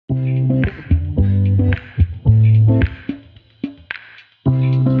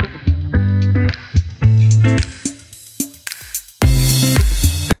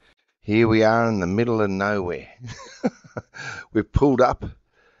we are in the middle of nowhere. We've pulled up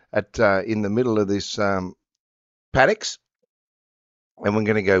at in the middle of this paddocks, and we're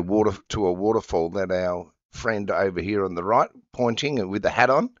going to go to a waterfall that our friend over here on the right, pointing and with the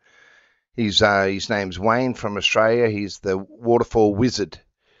hat on, his name's Wayne from Australia. He's the waterfall wizard.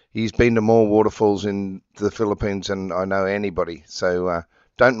 He's been to more waterfalls in the Philippines than I know anybody. So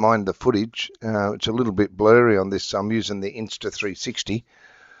don't mind the footage. It's a little bit blurry on this. I'm using the Insta360.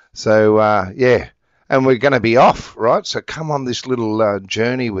 So yeah, and we're going to be off, right? So come on this little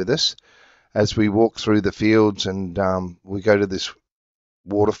journey with us as we walk through the fields, and we go to this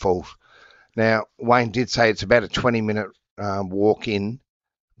waterfall. Now, Wayne did say it's about a 20-minute walk in,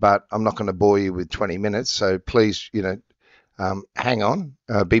 but I'm not going to bore you with 20 minutes. So please, hang on,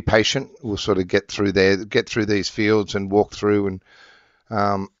 be patient. We'll sort of get through these fields and walk through,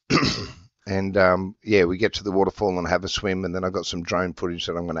 and yeah, we get to the waterfall and have a swim, and then I've got some drone footage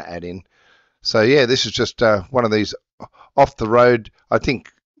that I'm going to add in. So yeah, this is just one of these off the road. I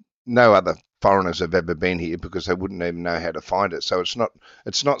think no other foreigners have ever been here because they wouldn't even know how to find it. So it's not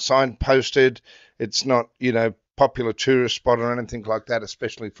signposted. It's not, popular tourist spot or anything like that,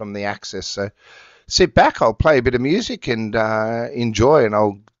 especially from the access. So sit back, I'll play a bit of music and enjoy, and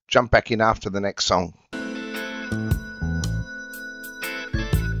I'll jump back in after the next song.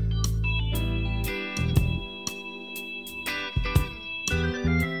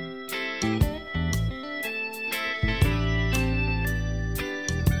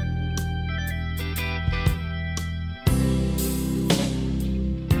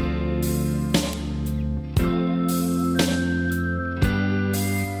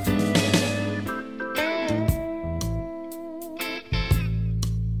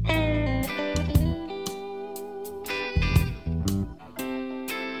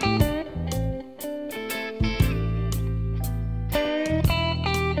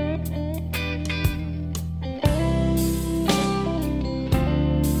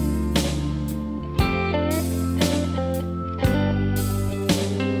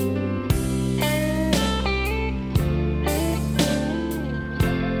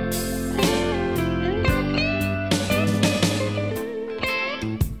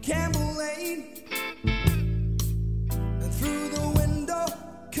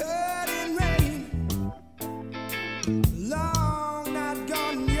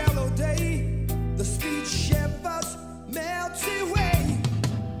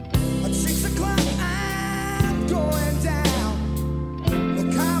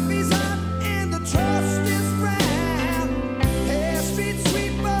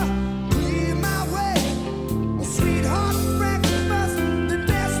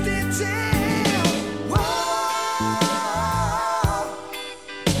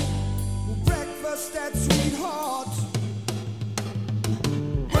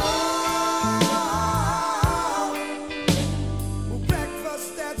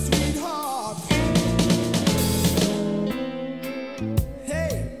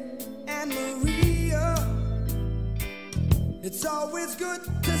 It's always good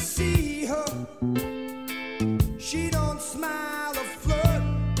to see her. She don't smile or flirt.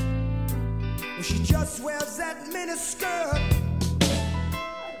 Well, she just wears that mini skirt.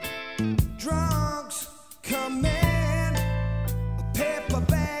 Drunks come in, a paper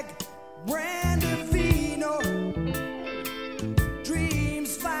bag, brandy vino.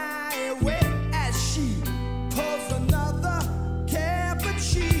 Dreams fly away as she pulls another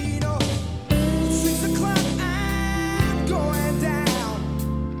cappuccino. 6 o'clock, I'm going down.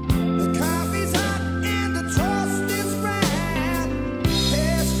 The coffee's hot and the toast is brown.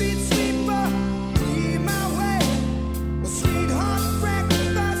 Hair street sweeper, lead my way.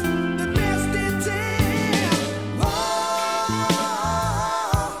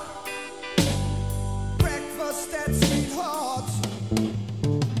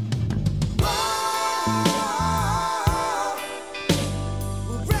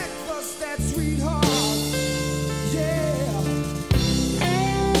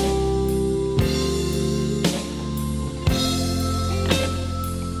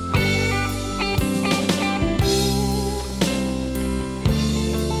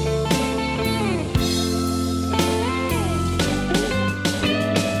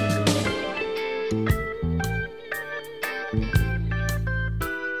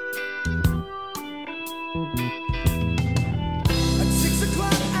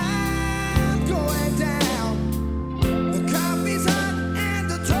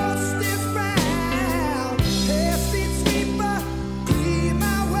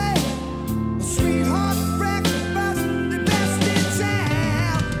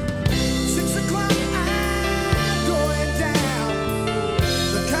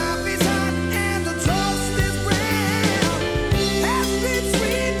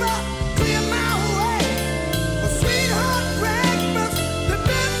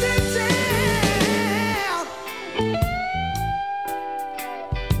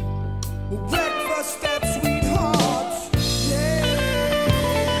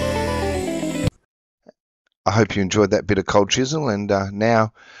 hope you enjoyed that bit of cold chisel. And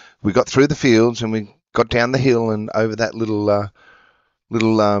now we got through the fields and we got down the hill and over that little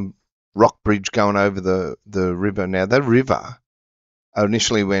rock bridge going over the river. Now, the river,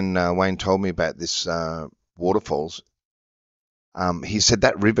 initially when Wayne told me about this waterfalls, he said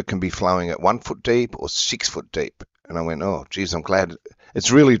that river can be flowing at 1 foot deep or 6 foot deep. And I went, oh, geez, I'm glad.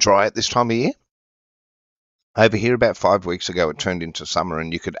 It's really dry at this time of year. Over here about 5 weeks ago, it turned into summer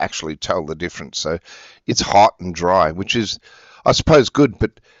and you could actually tell the difference. So it's hot and dry, which is, I suppose, good.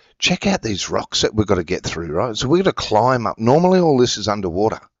 But check out these rocks that we've got to get through, right? So we've got to climb up. Normally all this is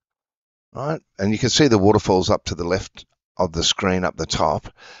underwater, right? And you can see the waterfalls up to the left of the screen up the top.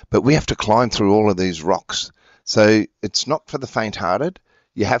 But we have to climb through all of these rocks. So it's not for the faint-hearted.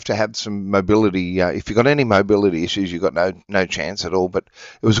 You have to have some mobility. If you've got any mobility issues, you've got no chance at all. But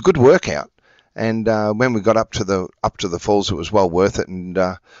it was a good workout. And when we got up to the falls, it was well worth it. And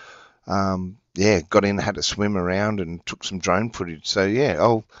got in, had to swim around, and took some drone footage. So yeah,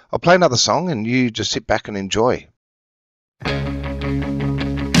 I'll play another song, and you just sit back and enjoy.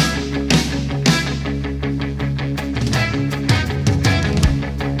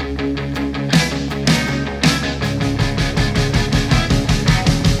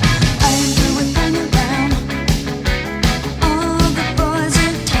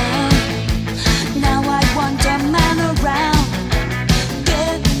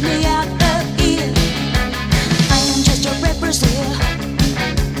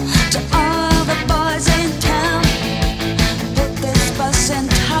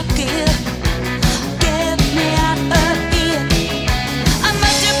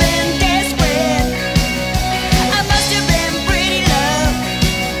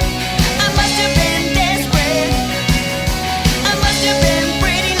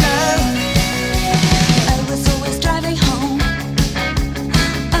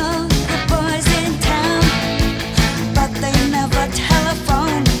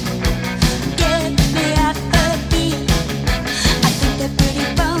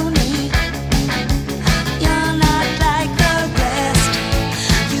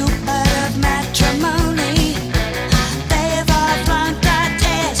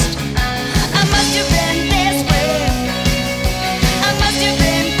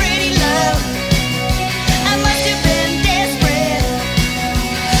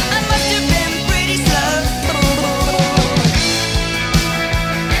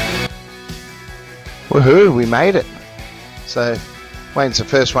 Woohoo, we made it. So Wayne's the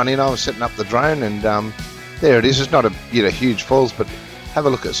first one in. I was setting up the drone, and there it is. It's not a huge falls, but have a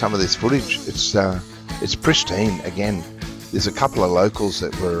look at some of this footage. It's pristine. Again, there's a couple of locals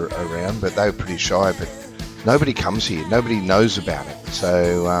that were around, but they were pretty shy. But nobody comes here. Nobody knows about it.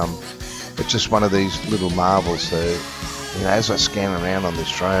 So it's just one of these little marvels. So as I scan around on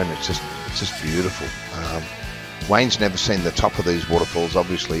this drone, it's just beautiful. Wayne's never seen the top of these waterfalls.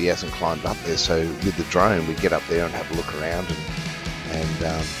 Obviously, he hasn't climbed up there. So with the drone, we get up there and have a look around, and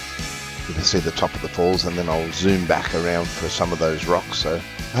you can see the top of the falls. And then I'll zoom back around for some of those rocks. So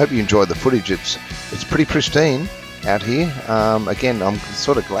I hope you enjoy the footage. It's pretty pristine out here. Again, I'm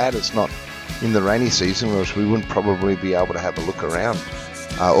sort of glad it's not in the rainy season, or else we wouldn't probably be able to have a look around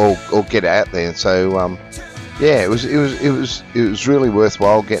or get out there. So yeah, it was really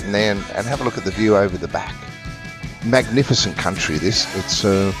worthwhile getting there and have a look at the view over the back. Magnificent country this. It's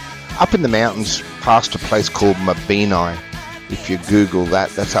up in the mountains past a place called Mabini. If you Google that,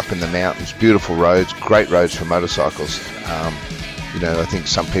 that's up in the mountains. Beautiful roads, great roads for motorcycles. I think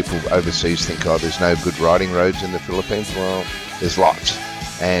some people overseas think, oh, there's no good riding roads in the Philippines. Well, there's lots,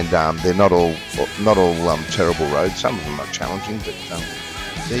 and they're not all terrible roads. Some of them are challenging, but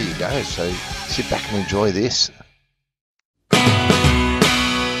there you go. So sit back and enjoy this.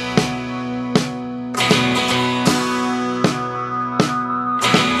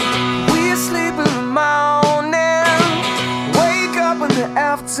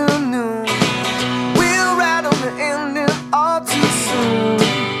 Afternoon, we'll ride on the ending all too soon.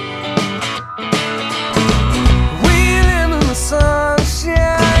 We live in the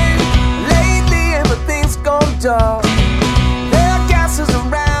sunshine. Lately everything's gone dark. There are gases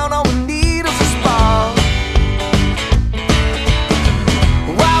around, all we need is a spark.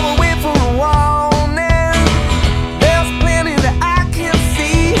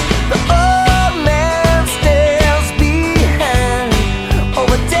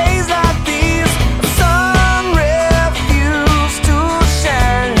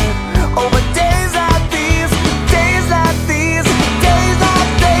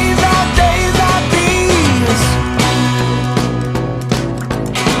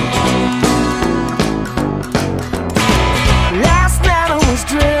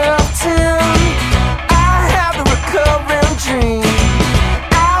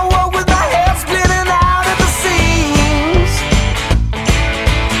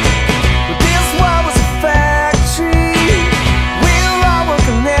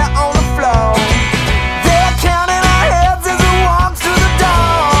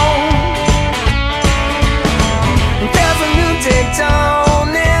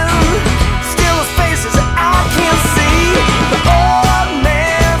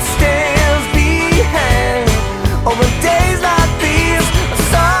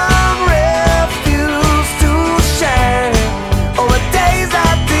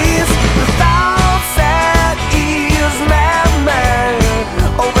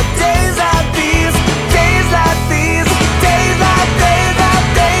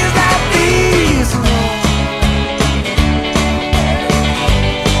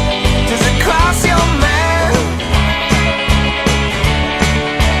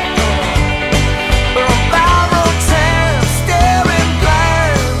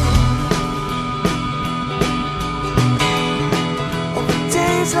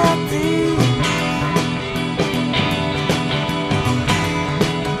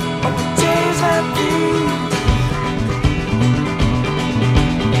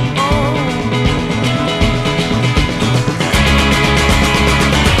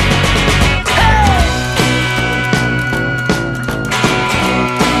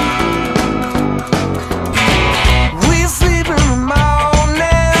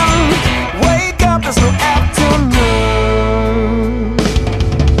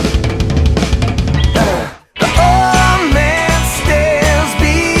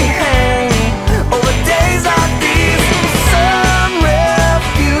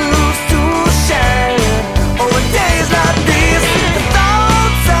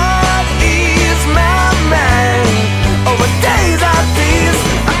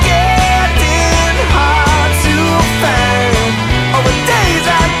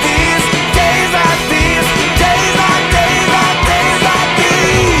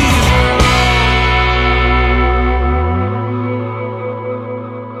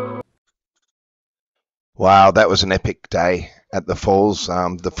 Wow, that was an epic day at the falls.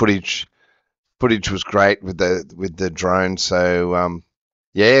 The footage was great with the drone. So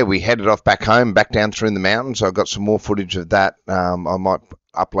yeah, we headed off back home, back down through the mountains. I got some more footage of that. I might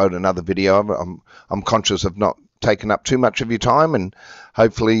upload another video of it. I'm conscious of not taking up too much of your time, and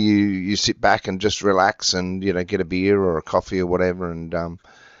hopefully you sit back and just relax and get a beer or a coffee or whatever and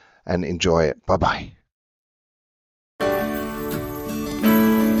enjoy it. Bye bye.